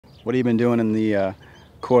What have you been doing in the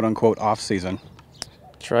quote-unquote off-season?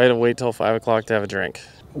 Try to wait till 5 o'clock to have a drink.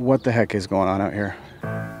 What the heck is going on out here?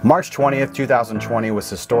 March 20th, 2020 was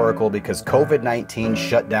historical because COVID-19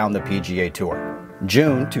 shut down the PGA Tour.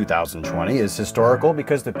 June 2020 is historical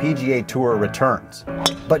because the PGA Tour returns.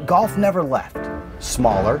 But golf never left.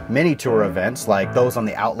 Smaller, mini-tour events like those on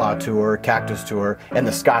the Outlaw Tour, Cactus Tour, and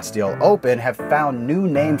the Scottsdale Open have found new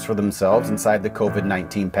names for themselves inside the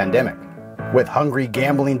COVID-19 pandemic. With hungry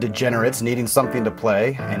gambling degenerates needing something to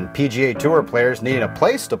play and PGA Tour players needing a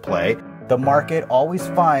place to play, the market always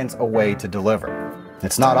finds a way to deliver.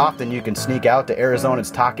 It's not often you can sneak out to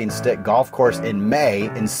Arizona's Talking Stick golf course in May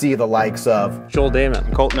and see the likes of Joel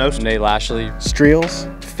Dahmen, Colt Knost, Lashley.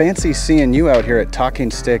 Streels, fancy seeing you out here at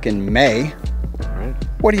Talking Stick in May. Right.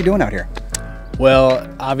 What are you doing out here? Well,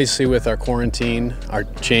 obviously with our quarantine, our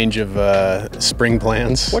change of spring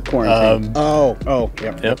plans. What quarantine?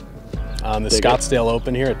 Yep. Yep. The Scottsdale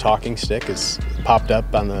Open here at Talking Stick has popped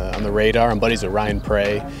up on the radar. I'm buddies with Ryan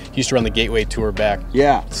Prey. He used to run the Gateway Tour back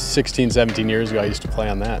 16, 17 years ago. I used to play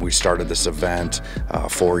on that. We started this event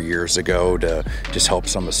 4 years ago to just help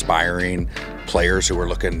some aspiring players who were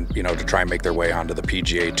looking, to try and make their way onto the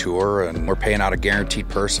PGA Tour, and we're paying out a guaranteed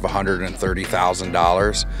purse of $130,000,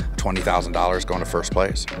 $20,000 going to first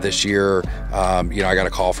place. This year, I got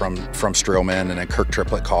a call from Streelman, and then Kirk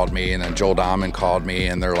Triplett called me, and then Joel Dahmen called me,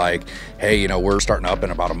 and they're like, hey, we're starting up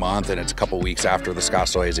in about a month, and it's a couple weeks after the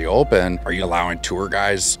Scottsdale Open. Are you allowing tour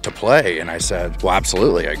guys to play? And I said, well,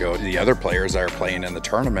 absolutely. I go, the other players that are playing in the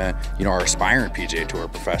tournament, are aspiring PGA Tour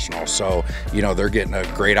professionals. So, they're getting a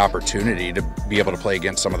great opportunity to be able to play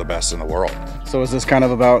against some of the best in the world. So is this kind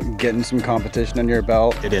of about getting some competition under your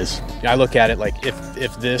belt? It is. I look at it like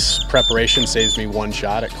if this preparation saves me one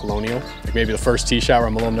shot at Colonial, like maybe the first tee shot where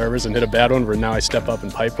I'm a little nervous and hit a bad one, where now I step up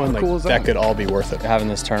and pipe one, cool is that could all be worth it. Having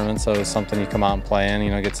this tournament, so it's something you come out and play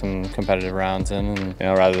in, get some competitive rounds in,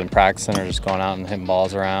 and rather than practicing or just going out and hitting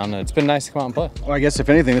balls around. It's been nice to come out and play. Well, I guess if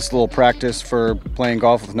anything, this is a little practice for playing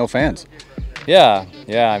golf with no fans. Yeah,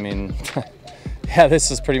 I mean, yeah,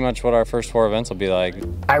 this is pretty much what our first 4 events will be like.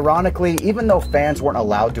 Ironically, even though fans weren't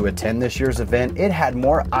allowed to attend this year's event, it had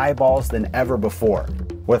more eyeballs than ever before.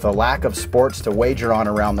 With a lack of sports to wager on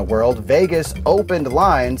around the world, Vegas opened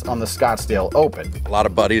lines on the Scottsdale Open. A lot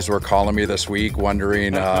of buddies were calling me this week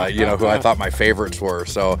wondering, who I thought my favorites were.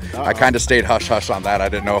 So I kind of stayed hush-hush on that. I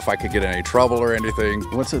didn't know if I could get in any trouble or anything.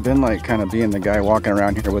 What's it been like kind of being the guy walking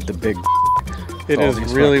around here with the big... It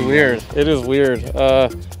is really weird. It is weird.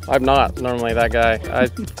 I'm not normally that guy. I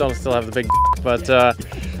don't still have the big but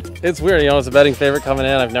it's weird. It's a betting favorite coming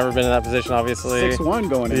in. I've never been in that position, obviously. 6-1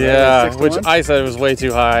 going in. Yeah, which I said was way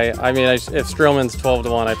too high. I mean, if Streelman's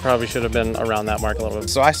 12-1, I probably should have been around that mark a little bit.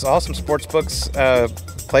 So I saw some sports books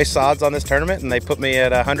place odds on this tournament, and they put me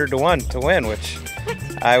at 100-1 to win, which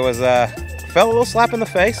I was felt a little slap in the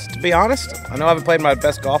face, to be honest. I know I haven't played my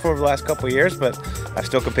best golf over the last couple of years, but I've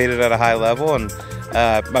still competed at a high level, and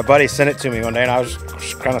my buddy sent it to me one day, and I was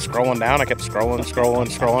kind of scrolling down. I kept scrolling,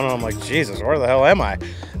 and I'm like, Jesus, where the hell am I?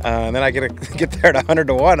 And then I get there at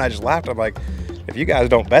 100-1. I just laughed. I'm like, if you guys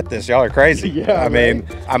don't bet this, y'all are crazy. Yeah, I mean,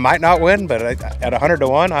 I might not win, but at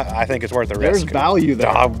 100-1, I think it's worth the risk. There's value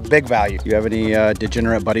there. Big value. You have any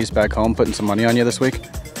degenerate buddies back home putting some money on you this week?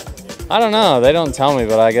 I don't know. They don't tell me,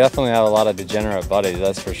 but I definitely have a lot of degenerate buddies,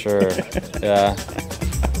 that's for sure. Yeah.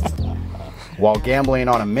 While gambling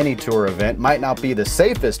on a mini-tour event might not be the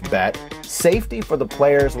safest bet, safety for the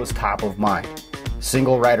players was top of mind.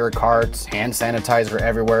 Single rider carts, hand sanitizer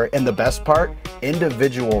everywhere, and the best part,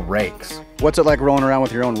 individual rakes. What's it like rolling around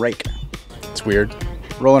with your own rake? It's weird.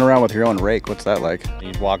 Rolling around with your own rake, what's that like?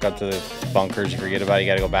 You walk up to the bunkers, you forget about it, you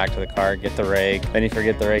got to go back to the cart, get the rake, then you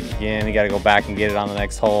forget the rake again, you got to go back and get it on the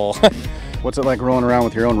next hole. What's it like rolling around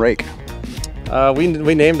with your own rake? We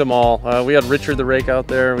named them all. We had Richard the rake out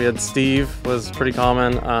there. We had Steve, was pretty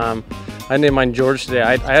common. I named mine George today.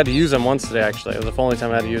 I had to use him once today, actually. It was the only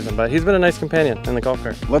time I had to use him, but he's been a nice companion in the golf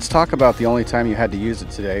cart. Let's talk about the only time you had to use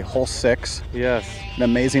it today. Hole 6. Yes. An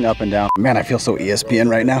amazing up and down. Man, I feel so ESPN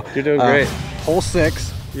right now. You're doing great. Hole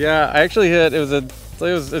 6. Yeah, I actually hit. It's one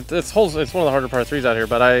of the harder par 3s out here,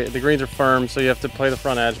 but the greens are firm, so you have to play the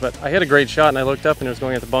front edge. But I hit a great shot, and I looked up, and it was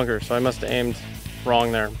going at the bunker, so I must have aimed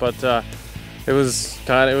wrong there. But it was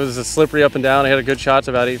a slippery up and down. I had a good shot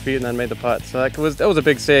to about 8 feet, and then made the putt. So that was a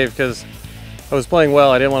big save because I was playing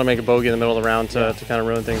well. I didn't want to make a bogey in the middle of the round to kind of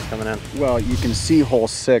ruin things coming in. Well, you can see hole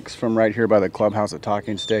 6 from right here by the clubhouse at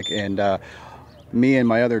Talking Stick, and me and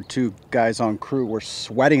my other 2 guys on crew were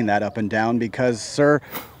sweating that up and down because, sir,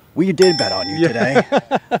 We did bet on you today,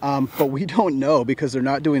 but we don't know because they're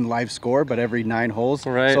not doing live score, but every 9 holes.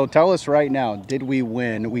 Right. So tell us right now, did we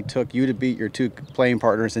win? We took you to beat your 2 playing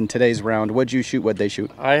partners in today's round. What'd you shoot? What'd they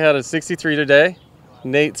shoot? I had a 63 today.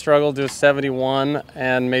 Nate struggled to a 71,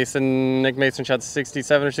 and Nick Mason shot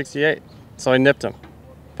 67 or 68. So I nipped him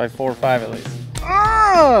by 4 or 5 at least.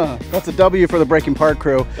 That's a W for the Breaking Park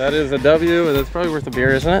crew. That is a W, and it's probably worth a beer,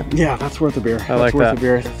 isn't it? Yeah, that's worth a beer. I like that. A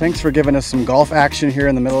beer. Thanks for giving us some golf action here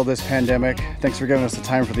in the middle of this pandemic. Thanks for giving us the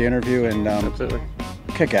time for the interview, and Absolutely.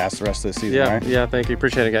 kick ass the rest of the season, Yeah, right? yeah, thank you.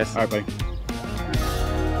 Appreciate it, guys. All right, buddy.